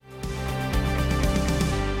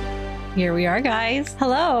Here we are, guys.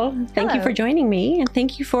 Hello. Thank you for joining me. And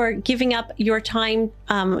thank you for giving up your time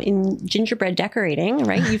in gingerbread decorating,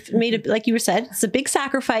 right? You've made it, like you said, it's a big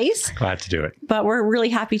sacrifice. Glad to do it. But we're really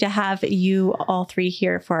happy to have you all three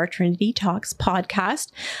here for our Trinity Talks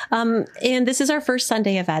podcast. And this is our first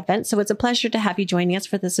Sunday of Advent. So it's a pleasure to have you joining us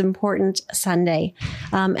for this important Sunday.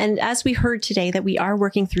 And as we heard today, that we are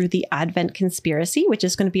working through the Advent conspiracy, which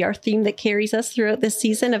is going to be our theme that carries us throughout this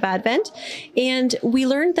season of Advent. And we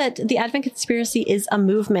learned that the Advent conspiracy is a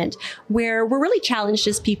movement where we're really challenged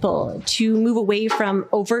as people to move away from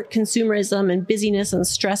overt consumerism and busyness and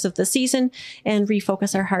stress of the season and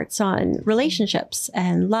refocus our hearts on relationships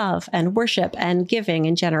and love and worship and giving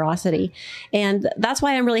and generosity. And that's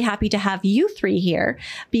why I'm really happy to have you three here,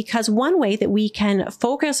 because one way that we can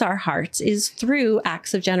focus our hearts is through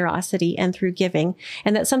acts of generosity and through giving.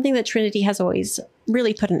 And that's something that Trinity has always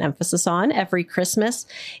really put an emphasis on every Christmas.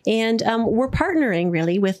 And we're partnering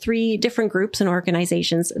really with three different groups and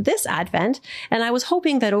organizations this Advent. And I was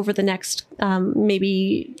hoping that over the next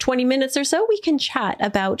maybe 20 minutes or so, we can chat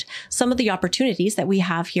about some of the opportunities that we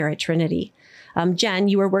have here at Trinity. Jen,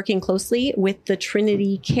 you are working closely with the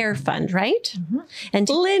Trinity Care Fund, right? Mm-hmm. And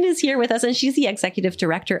Lynne is here with us, and she's the executive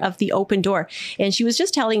director of the Open Door. And she was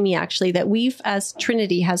just telling me actually that we've, as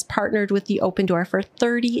Trinity, has partnered with the Open Door for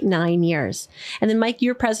 39 years. And then Mike,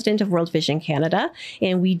 you're president of World Vision Canada,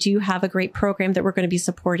 and we do have a great program that we're going to be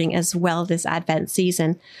supporting as well this Advent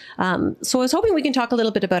season. So I was hoping we can talk a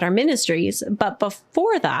little bit about our ministries, but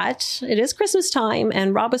before that, it is Christmas time,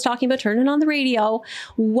 and Rob was talking about turning on the radio.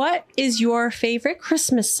 What is your favorite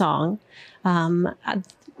Christmas song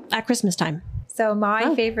at Christmas time? So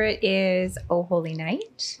my favorite is "Oh Holy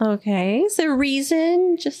Night." Okay. So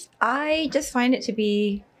reason? I just find it to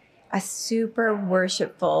be a super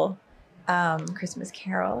worshipful Christmas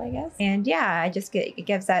carol, I guess. And yeah, it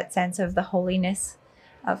gives that sense of the holiness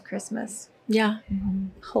of Christmas. Yeah. Mm-hmm.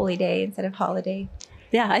 Holy day instead of holiday.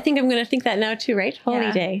 Yeah, I think I'm going to think that now too, right?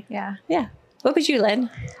 Holy day. Yeah. Yeah. What would you, Lynne?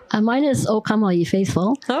 Mine is "O Come All Ye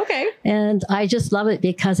Faithful." Okay. And I just love it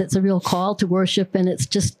because it's a real call to worship, and it's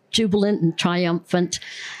just jubilant and triumphant.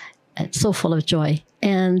 It's so full of joy.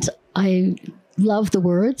 And I love the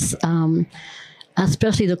words,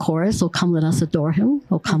 especially the chorus, "O come, let us adore him.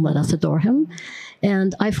 O come, let us adore him."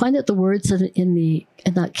 And I find that the words in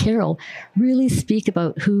that carol really speak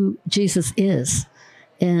about who Jesus is.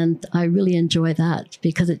 And I really enjoy that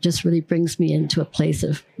because it just really brings me into a place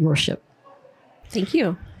of worship. Thank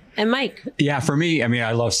you. And Mike? Yeah, for me, I mean,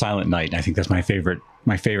 I love Silent Night. I think that's my favorite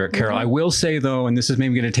carol. I will say, though, and this is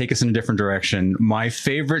maybe going to take us in a different direction, my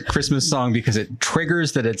favorite Christmas song, because it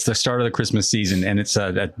triggers that it's the start of the Christmas season, and it's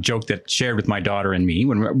a joke that's shared with my daughter and me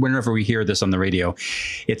whenever we hear this on the radio.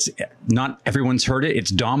 It's not everyone's heard it.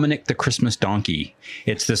 It's Dominic the Christmas Donkey.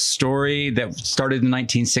 It's the story that started in the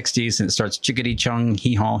 1960s, and it starts chickadee chung,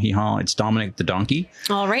 hee haw, hee haw. It's Dominic the Donkey.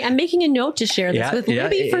 All right. I'm making a note to share this with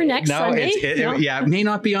Libby for next Sunday. It may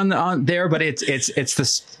not be on there, but it's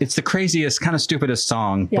the craziest, kind of stupidest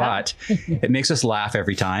song, but it makes us laugh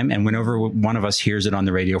every time. And whenever one of us hears it on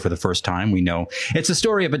the radio for the first time, we know it's a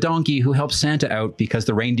story of a donkey who helps Santa out because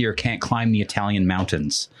the reindeer can't climb the Italian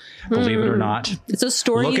mountains. Believe it or not. It's a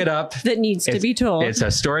story Look it up. That needs to be told. It's a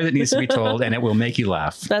story that needs to be told, and it will make you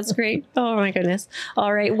laugh. That's great. Oh, my goodness.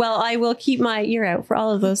 All right. Well, I will keep my ear out for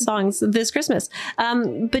all of those songs this Christmas.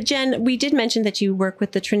 But Jen, we did mention that you work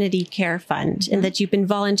with the Trinity Care Fund and that you've been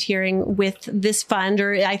volunteering with this fund,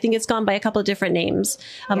 or I think it's gone by a couple of different names.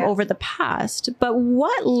 Over the past. But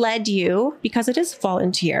what led you, because it is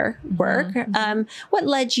volunteer work, what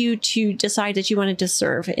led you to decide that you wanted to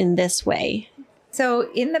serve in this way?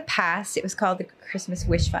 So in the past, it was called the Christmas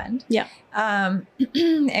Wish Fund. Yeah.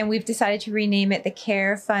 And we've decided to rename it the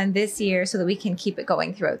Care Fund this year so that we can keep it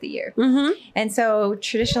going throughout the year. Mm-hmm. And so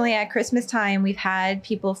traditionally at Christmas time, we've had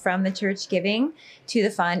people from the church giving to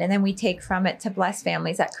the fund, and then we take from it to bless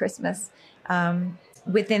families at Christmas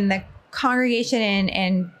within the congregation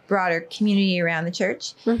and broader community around the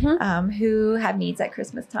church who have needs at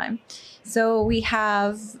Christmas time. So we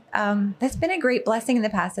have, that's been a great blessing in the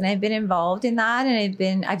past, and I've been involved in that,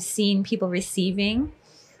 and I've seen people receiving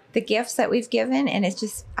the gifts that we've given, and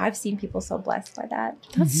I've seen people so blessed by that.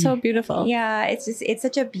 That's so beautiful. Yeah, it's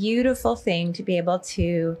such a beautiful thing to be able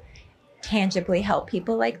to tangibly help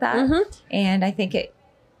people like that. And I think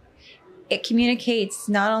it communicates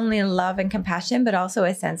not only love and compassion, but also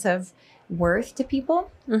a sense of worth to people.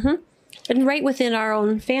 And right within our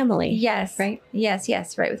own family. Yes. Right.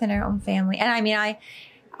 Yes. Right within our own family. And I mean,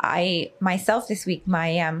 I myself this week,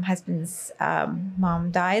 my husband's mom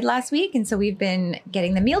died last week. And so we've been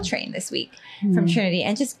getting the meal train this week from Trinity,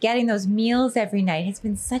 and just getting those meals every night has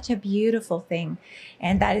been such a beautiful thing.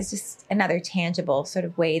 And that is just another tangible sort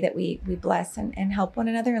of way that we bless and help one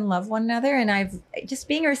another and love one another. And I've just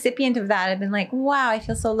being a recipient of that, I've been like, wow, I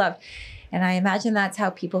feel so loved. And I imagine that's how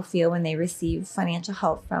people feel when they receive financial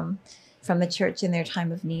help from the church in their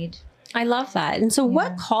time of need. I love that. And so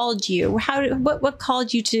what called you? What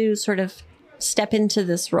called you to sort of step into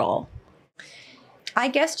this role? I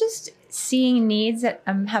guess just seeing needs that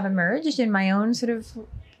have emerged in my own sort of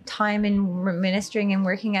time in ministering and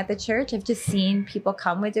working at the church. I've just seen people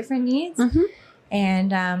come with different needs. And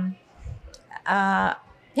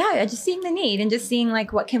just seeing the need and just seeing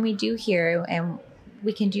like, what can we do here? And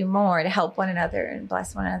we can do more to help one another and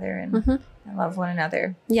bless one another and love one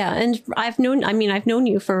another. Yeah. And I've known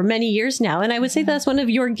you for many years now. And I would say that's one of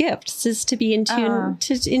your gifts, is to be in tune,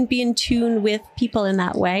 be in tune with people in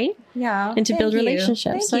that way. Yeah. And to build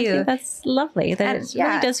relationships. Thank you. I think that's lovely. That it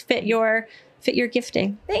really does fit your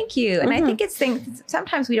gifting. Thank you. And I think it's things,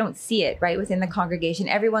 sometimes we don't see it right within the congregation.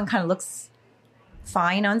 Everyone kind of looks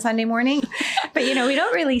fine on Sunday morning, but we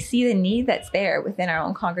don't really see the need that's there within our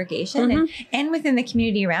own congregation and within the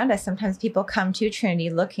community around us. Sometimes people come to Trinity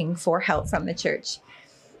looking for help from the church,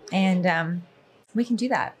 and we can do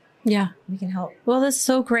that. Yeah, we can help. Well, that's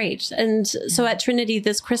so great. And so at Trinity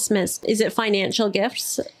this Christmas, is it financial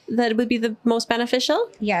gifts that would be the most beneficial?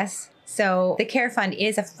 Yes. So the Care Fund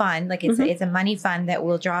is a fund, like it's a money fund that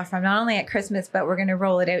we'll draw from not only at Christmas, but we're going to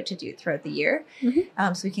roll it out to do throughout the year.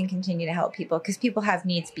 So we can continue to help people, because people have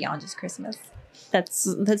needs beyond just Christmas.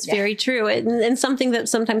 That's very true. And something that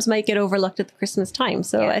sometimes might get overlooked at the Christmas time.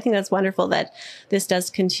 So I think that's wonderful that this does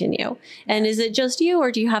continue. And is it just you,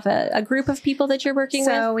 or do you have a group of people that you're working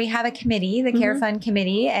with? So we have a committee, the Care Fund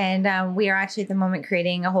committee, and we are actually at the moment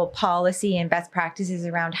creating a whole policy and best practices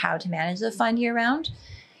around how to manage the fund year round.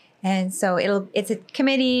 And so it's a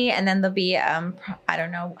committee, and then there'll be, I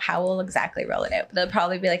don't know how we'll exactly roll it out, but there'll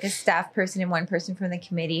probably be like a staff person and one person from the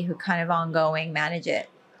committee who kind of ongoing manage it.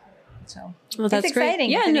 So that's it's exciting. Great.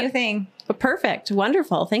 Yeah, it's a new thing. Perfect.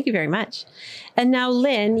 Wonderful. Thank you very much. And now,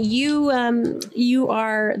 Lynne, you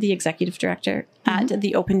are the executive director at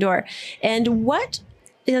the Open Door. And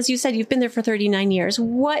as you said, you've been there for 39 years.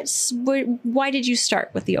 Why did you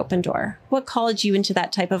start with the Open Door? What called you into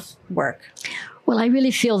that type of work? Well, I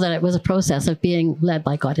really feel that it was a process of being led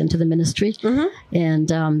by God into the ministry, and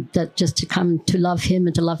that just to come to love Him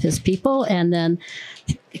and to love His people, and then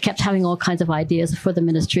kept having all kinds of ideas for the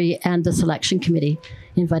ministry, and the selection committee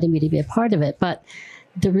invited me to be a part of it. But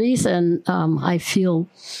the reason I feel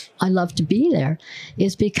I love to be there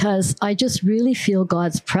is because I just really feel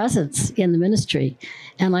God's presence in the ministry.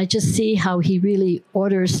 And I just see how He really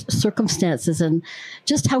orders circumstances and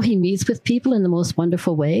just how He meets with people in the most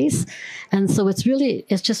wonderful ways. And so it's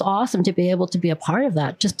just awesome to be able to be a part of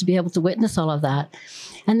that, just to be able to witness all of that.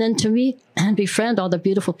 And then to meet and befriend all the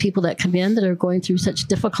beautiful people that come in that are going through such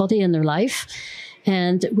difficulty in their life.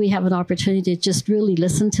 And we have an opportunity to just really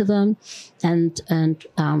listen to them and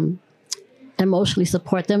emotionally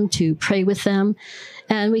support them, to pray with them.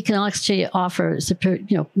 And we can actually offer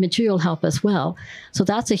material help as well. So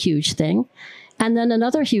that's a huge thing. And then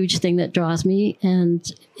another huge thing that draws me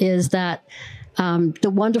is that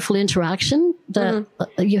the wonderful interaction that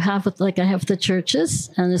you have with, like I have with the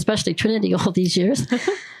churches, and especially Trinity all these years.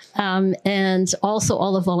 And also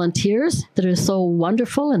all the volunteers that are so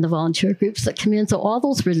wonderful, and the volunteer groups that come in. So all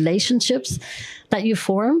those relationships that you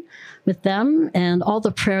form with them, and all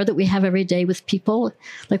the prayer that we have every day with people,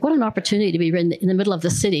 like what an opportunity to be in the middle of the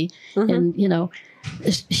city in, a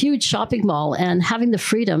huge shopping mall, and having the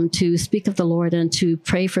freedom to speak of the Lord and to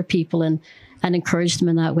pray for people and encourage them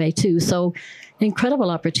in that way too. So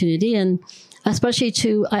incredible opportunity. And especially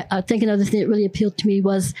I think another thing that really appealed to me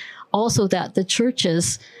was also that the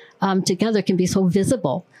churches together can be so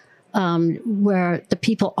visible, where the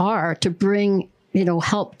people are, to bring,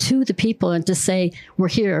 help to the people and to say, we're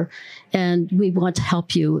here and we want to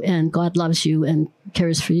help you, and God loves you and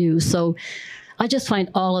cares for you. So I just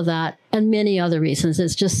find all of that and many other reasons.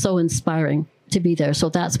 It's just so inspiring to be there. So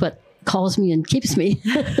that's what calls me and keeps me.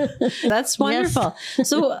 That's wonderful. Yes.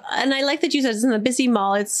 So, and I like that you said it's in the busy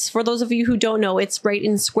mall. It's, for those of you who don't know, it's right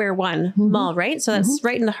in Square One Mall, right? So that's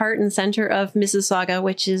right in the heart and center of Mississauga,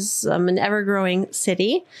 which is an ever-growing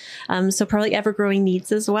city. So probably ever-growing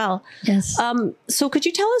needs as well. Yes. So could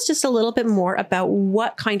you tell us just a little bit more about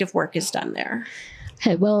what kind of work is done there?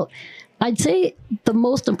 Okay, well, I'd say the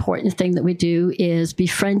most important thing that we do is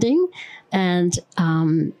befriending and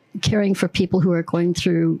caring for people who are going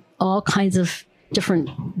through all kinds of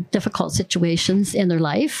different difficult situations in their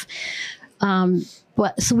life.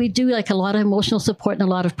 So we do like a lot of emotional support and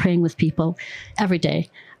a lot of praying with people every day.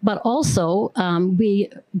 But also we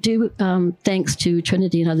do, thanks to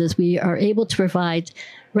Trinity and others, we are able to provide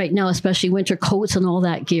right now, especially winter coats and all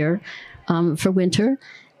that gear for winter.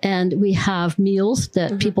 And we have meals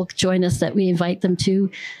that people join us that we invite them to.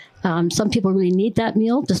 Some people really need that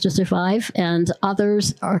meal just to survive, and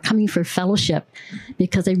others are coming for fellowship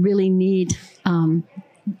because they really need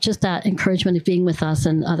just that encouragement of being with us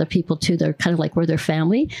and other people too. They're kind of like we're their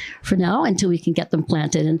family for now until we can get them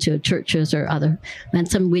planted into churches or other. And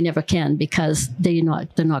some we never can because they're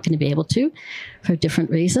not going to be able to for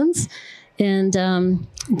different reasons. And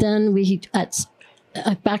then we at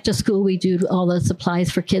back to school, we do all the supplies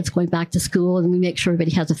for kids going back to school, and we make sure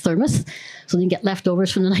everybody has a thermos so they can get leftovers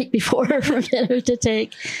from the night before for dinner to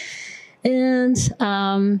take. And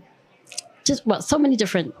so many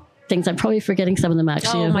different things. I'm probably forgetting some of them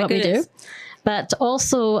actually of what we do. But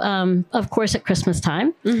also, of course, at Christmas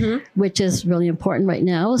time, which is really important right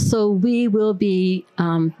now. So we will be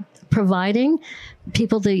providing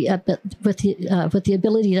people with the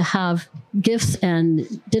ability to have gifts and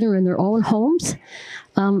dinner in their own homes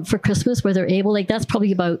for Christmas, where they're able. Like that's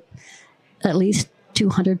probably about at least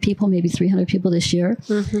 200 people, maybe 300 people this year.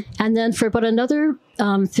 And then for about another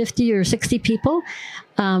 50 or 60 people,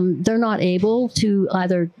 they're not able to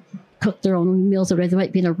either cook their own meals, or they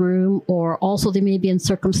might be in a room, or also they may be in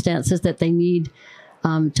circumstances that they need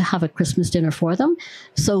to have a Christmas dinner for them.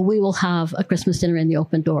 So we will have a Christmas dinner in the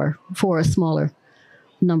open door for a smaller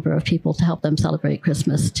number of people to help them celebrate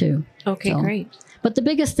Christmas too. Okay, great. But the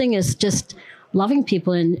biggest thing is just loving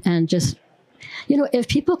people and just, if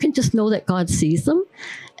people can just know that God sees them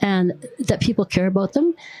and that people care about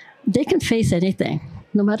them, they can face anything,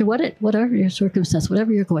 no matter whatever your circumstance,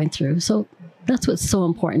 whatever you're going through. So that's what's so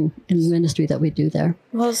important in the ministry that we do there.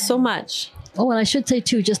 Well, so much. Oh, and I should say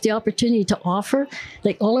too, just the opportunity to offer,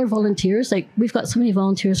 like all our volunteers, like we've got so many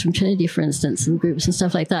volunteers from Trinity, for instance, and groups and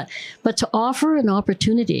stuff like that. But to offer an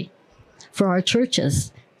opportunity for our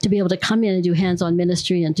churches to be able to come in and do hands-on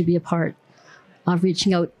ministry and to be a part of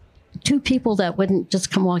reaching out to people that wouldn't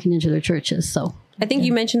just come walking into their churches. So I think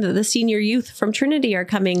you mentioned that the senior youth from Trinity are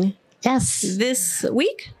coming. Yes. This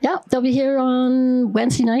week? Yeah, they'll be here on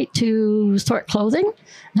Wednesday night to sort clothing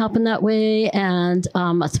and help in that way. And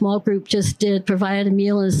a small group just did provide a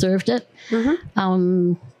meal and served it,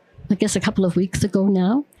 I guess a couple of weeks ago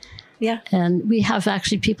now. Yeah. And we have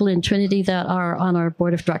actually people in Trinity that are on our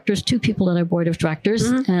board of directors, 2 people on our board of directors,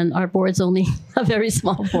 and our board's only a very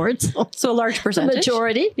small board. So a large percentage.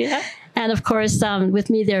 Majority. Yeah. And of course, with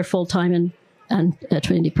me, they're full-time and a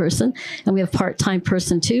Trinity person, and we have part-time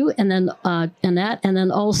person too, and then and then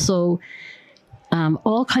also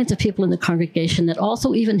all kinds of people in the congregation that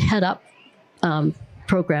also even head up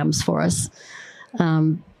programs for us.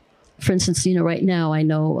 For instance, right now I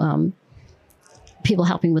know people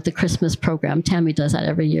helping with the Christmas program. Tammy does that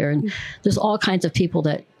every year, and there's all kinds of people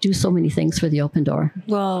that do so many things for the Open Door.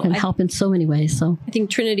 Well, and help in so many ways. So I think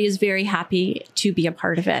Trinity is very happy to be a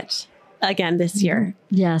part of it again this year.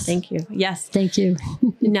 Yes. Thank you. Yes. Thank you.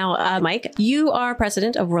 Now, Mike, you are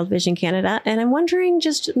president of World Vision Canada, and I'm wondering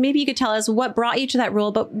just maybe you could tell us what brought you to that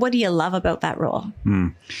role, but what do you love about that role?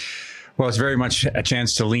 Well, it's very much a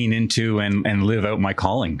chance to lean into and live out my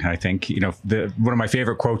calling. I think, one of my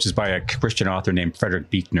favorite quotes is by a Christian author named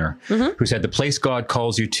Frederick Buechner, who said, "The place God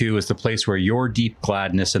calls you to is the place where your deep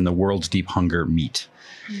gladness and the world's deep hunger meet."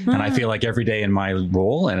 And I feel like every day in my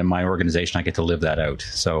role and in my organization, I get to live that out.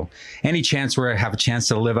 So any chance where I have a chance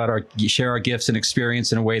to live out share our gifts and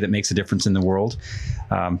experience in a way that makes a difference in the world,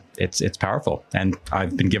 it's powerful. And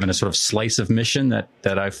I've been given a sort of slice of mission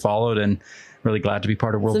that I've followed, and really glad to be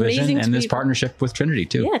part of World Vision and this partnership with Trinity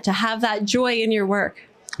too. Yeah, to have that joy in your work.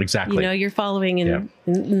 Exactly. You're following in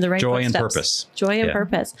the right joy footsteps. And purpose. Joy and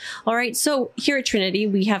purpose. All right. So here at Trinity,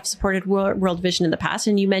 we have supported World Vision in the past,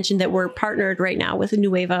 and you mentioned that we're partnered right now with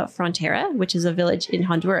Nueva Frontera, which is a village in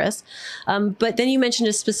Honduras. But then you mentioned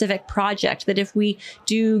a specific project that if we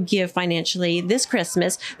do give financially this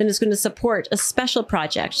Christmas, then it's going to support a special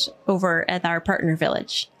project over at our partner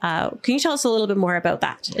village. Can you tell us a little bit more about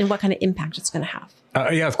that and what kind of impact it's going to have?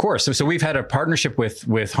 Yeah, of course. So we've had a partnership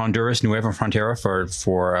with Honduras, Nueva Frontera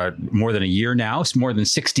for more than a year now. It's more than than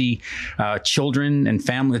 60 children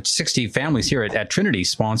and 60 families here at Trinity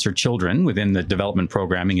sponsor children within the development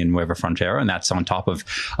programming in Nueva Frontera, and that's on top of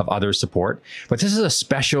other support. But this is a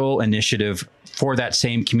special initiative for that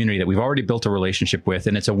same community that we've already built a relationship with,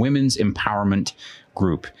 and it's a women's empowerment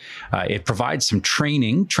group. It provides some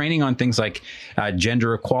training on things like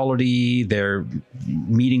gender equality. They're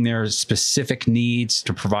meeting their specific needs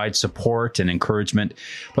to provide support and encouragement,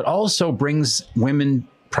 but also brings women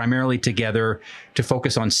primarily together to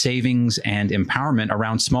focus on savings and empowerment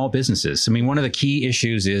around small businesses. I mean, one of the key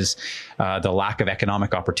issues is the lack of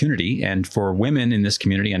economic opportunity. And for women in this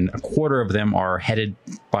community, and a quarter of them are headed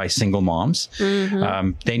by single moms,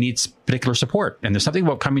 they need particular support. And there's something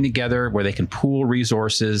about coming together where they can pool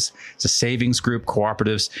resources. It's a savings group,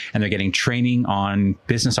 cooperatives, and they're getting training on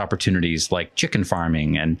business opportunities like chicken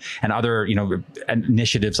farming and other,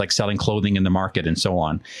 initiatives like selling clothing in the market and so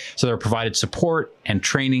on. So they're provided support and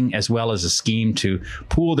training, as well as a scheme to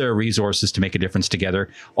pool their resources to make a difference together,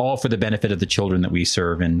 all for the benefit of the children that we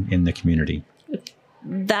serve in the community.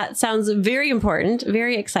 That sounds very important,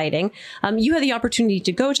 very exciting. You had the opportunity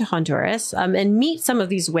to go to Honduras and meet some of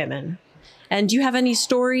these women. And do you have any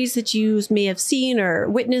stories that you may have seen or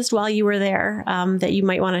witnessed while you were there that you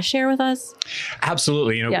might want to share with us?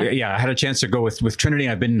 Absolutely. I had a chance to go with Trinity.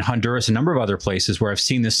 I've been in Honduras, a number of other places where I've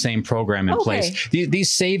seen this same program in place.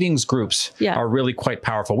 These savings groups are really quite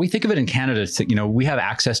powerful. We think of it in Canada, we have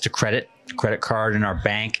access to credit card in our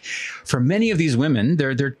bank. For many of these women,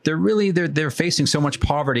 they're facing so much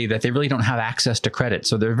poverty that they really don't have access to credit.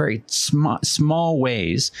 So they're very small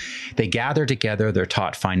ways. They gather together. They're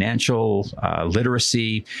taught financial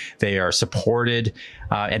literacy. They are supported.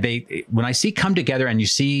 And when I see come together and you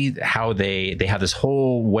see how they have this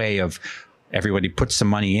whole way of everybody puts some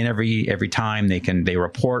money in every time. They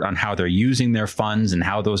report on how they're using their funds and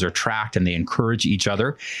how those are tracked, and they encourage each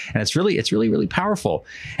other. And it's really powerful.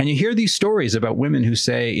 And you hear these stories about women who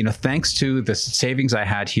say, thanks to the savings I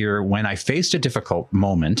had here when I faced a difficult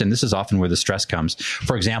moment, and this is often where the stress comes.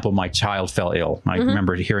 For example, my child fell ill. I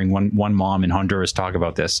remember hearing one mom in Honduras talk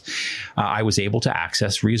about this. I was able to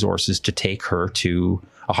access resources to take her to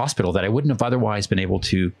a hospital that I wouldn't have otherwise been able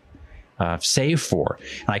to save for.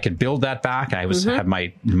 And I could build that back. I have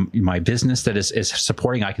my business that is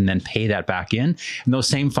supporting. I can then pay that back in. And those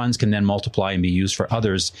same funds can then multiply and be used for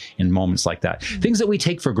others in moments like that. Things that we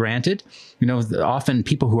take for granted, often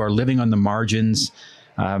people who are living on the margins,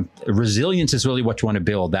 resilience is really what you want to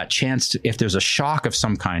build. That chance to, if there's a shock of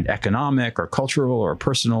some kind, economic or cultural or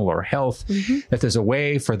personal or health, that there's a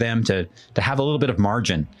way for them to have a little bit of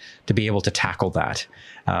margin to be able to tackle that.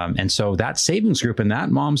 And so that savings group in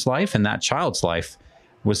that mom's life and that child's life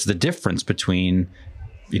was the difference between,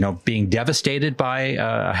 being devastated by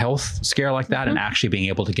a health scare like that and actually being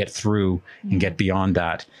able to get through and get beyond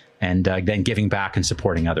that. And then giving back and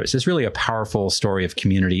supporting others. It's really a powerful story of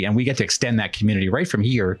community. And we get to extend that community right from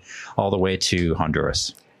here all the way to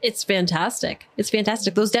Honduras. It's fantastic. It's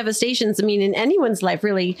fantastic. Those devastations, in anyone's life,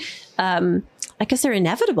 really, I guess they're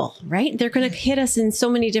inevitable, right? They're going to hit us in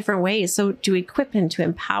so many different ways. So to equip and to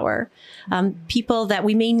empower people that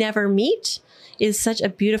we may never meet is such a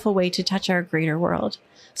beautiful way to touch our greater world.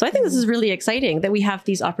 So I think this is really exciting that we have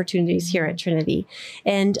these opportunities here at Trinity.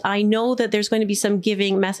 And I know that there's going to be some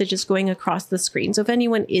giving messages going across the screen. So if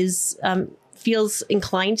anyone feels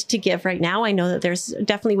inclined to give right now, I know that there's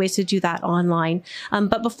definitely ways to do that online.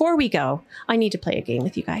 But before we go, I need to play a game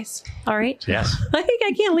with you guys. All right? Yes. I think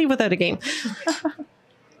I can't leave without a game.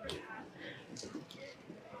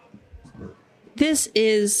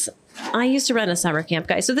 I used to run a summer camp,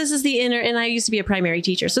 guys. So this is the inner, and I used to be a primary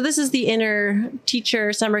teacher. So this is the inner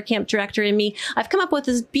teacher, summer camp director in me. I've come up with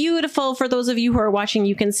this beautiful, for those of you who are watching,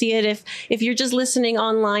 you can see it. If you're just listening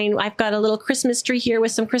online, I've got a little Christmas tree here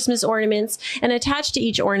with some Christmas ornaments, and attached to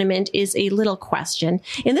each ornament is a little question.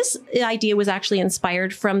 And this idea was actually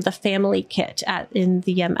inspired from the family kit in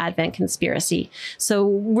the Advent Conspiracy. So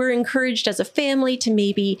we're encouraged as a family to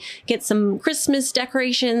maybe get some Christmas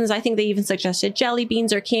decorations. I think they even suggested jelly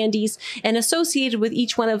beans or candies. And associated with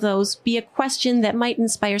each one of those be a question that might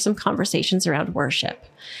inspire some conversations around worship.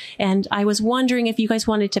 And I was wondering if you guys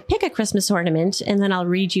wanted to pick a Christmas ornament, and then I'll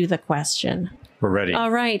read you the question. We're ready.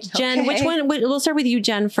 All right, Jen, which one? We'll start with you,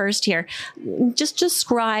 Jen, first here. Just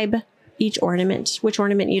describe each ornament, which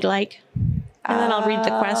ornament you'd like. And then I'll read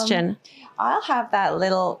the question. I'll have that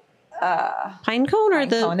little pine cone or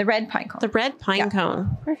the red pine cone. The red pine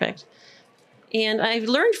cone. Perfect. And I've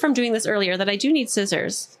learned from doing this earlier that I do need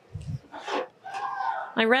scissors.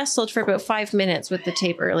 I wrestled for about 5 minutes with the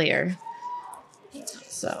tape earlier.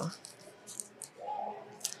 So,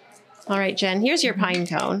 all right, Jen, here's your pine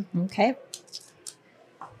cone. Okay.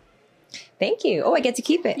 Thank you. Oh, I get to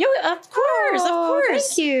keep it. Yeah, of course, of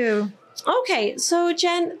course. Thank you. Okay, so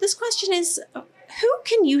Jen, this question is, who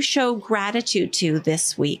can you show gratitude to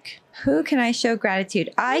this week? Who can I show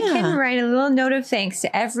gratitude? I can write a little note of thanks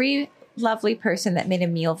to every lovely person that made a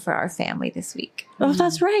meal for our family this week. Oh,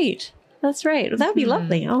 that's right. That's right. Well, that would be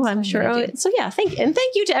lovely. Oh, I'm sure. Oh, so yeah, thank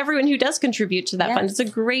you to everyone who does contribute to that fund. It's a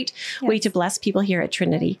great way to bless people here at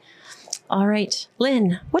Trinity. All right,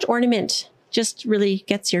 Lynn, what ornament just really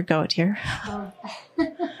gets your goat here?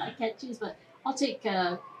 I can't choose, but I'll take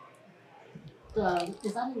is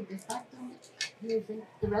that in this back? The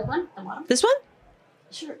red one, the bottom. This one?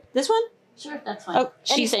 Sure. This one? Sure, that's fine. Oh,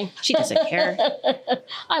 she doesn't care.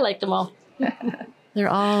 I like them all. They're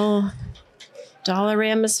all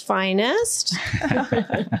Dollarama's finest.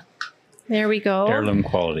 There we go. Heirloom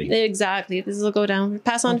quality. Exactly. This will go down,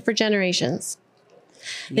 pass on for generations.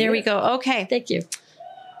 There we go. Okay. Thank you.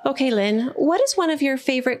 Okay, Lynn, what is one of your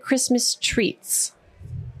favorite Christmas treats?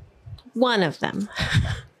 One of them.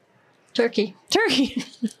 Turkey. Turkey.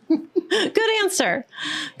 Good answer.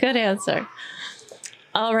 Good answer.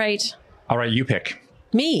 All right. All right, you pick.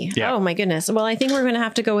 Me? Yeah. Oh, my goodness. Well, I think we're going to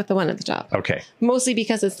have to go with the one at the top. Okay. Mostly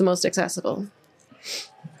because it's the most accessible.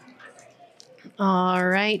 All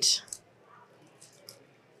right.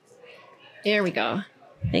 There we go.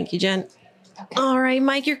 Thank you, Jen. Okay. All right,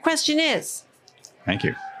 Mike, your question is, Thank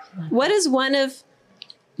you. what is one of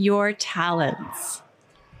your talents?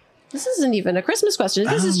 This isn't even a Christmas question.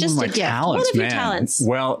 This is just a gift. Talents, what are your talents?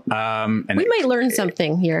 Well, and We might learn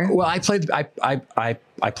something here. Well, I play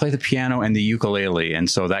the piano and the ukulele, and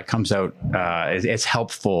so that comes out. It's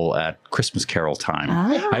helpful at Christmas Carol time.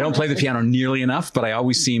 I don't play the piano nearly enough, but I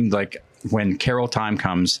always seem like when Carol time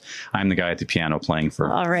comes, I'm the guy at the piano playing for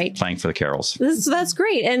the carols. That's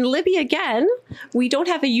great. And Libby, again, we don't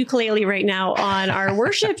have a ukulele right now on our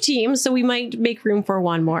worship team, so we might make room for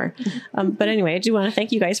one more. But anyway, I do want to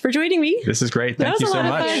thank you guys for joining me. This is great. Thank you so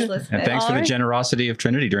much. And thanks for the generosity of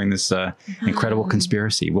Trinity during this incredible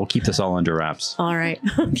conspiracy. We'll keep this all under wraps. All right.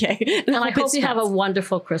 Okay. And I hope you have a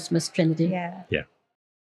wonderful Christmas, Trinity. Yeah. Yeah.